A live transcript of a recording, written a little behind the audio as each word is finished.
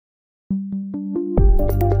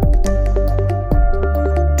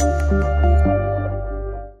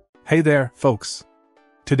Hey there, folks!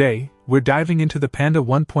 Today, we're diving into the Panda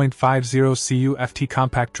 1.50 CUFT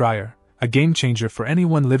compact dryer, a game-changer for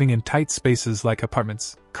anyone living in tight spaces like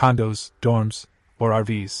apartments, condos, dorms, or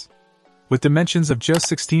RVs. With dimensions of just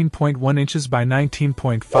 16.1 inches by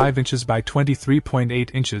 19.5 inches by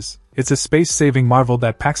 23.8 inches, it's a space-saving marvel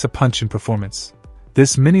that packs a punch in performance.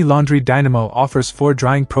 This mini laundry dynamo offers 4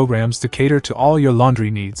 drying programs to cater to all your laundry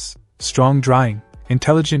needs: strong drying,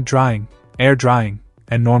 intelligent drying, air drying,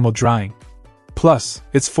 and normal drying. Plus,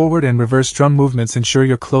 its forward and reverse drum movements ensure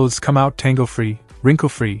your clothes come out tangle-free,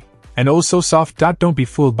 wrinkle-free, and oh so soft. Don't be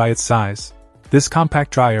fooled by its size. This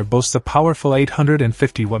compact dryer boasts a powerful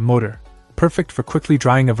 850-watt motor, perfect for quickly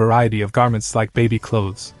drying a variety of garments like baby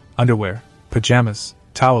clothes, underwear, pajamas,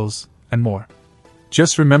 towels, and more.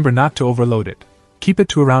 Just remember not to overload it. Keep it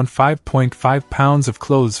to around 5.5 pounds of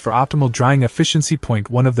clothes for optimal drying efficiency.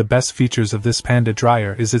 One of the best features of this Panda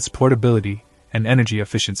dryer is its portability and energy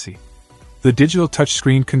efficiency. The digital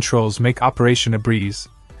touchscreen controls make operation a breeze,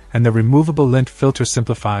 and the removable lint filter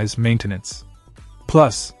simplifies maintenance.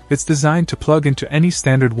 Plus, it's designed to plug into any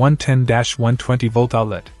standard 110-120-volt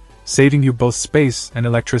outlet, saving you both space and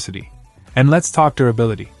electricity. And let's talk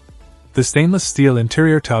durability. The stainless steel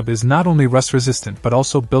interior tub is not only rust-resistant but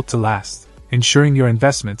also built to last, ensuring your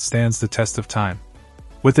investment stands the test of time.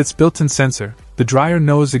 With its built-in sensor, the dryer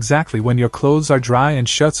knows exactly when your clothes are dry and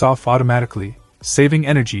shuts off automatically, saving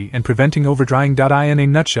energy and preventing overdrying. In a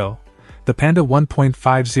nutshell, the Panda 1.50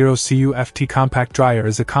 CUFT compact dryer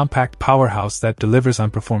is a compact powerhouse that delivers on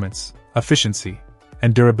performance, efficiency,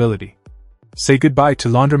 and durability. Say goodbye to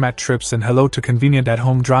laundromat trips and hello to convenient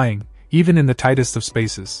at-home drying, even in the tightest of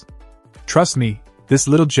spaces. Trust me, this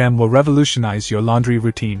little gem will revolutionize your laundry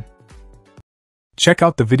routine. Check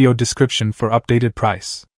out the video description for updated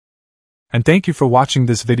price. And thank you for watching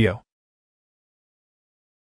this video.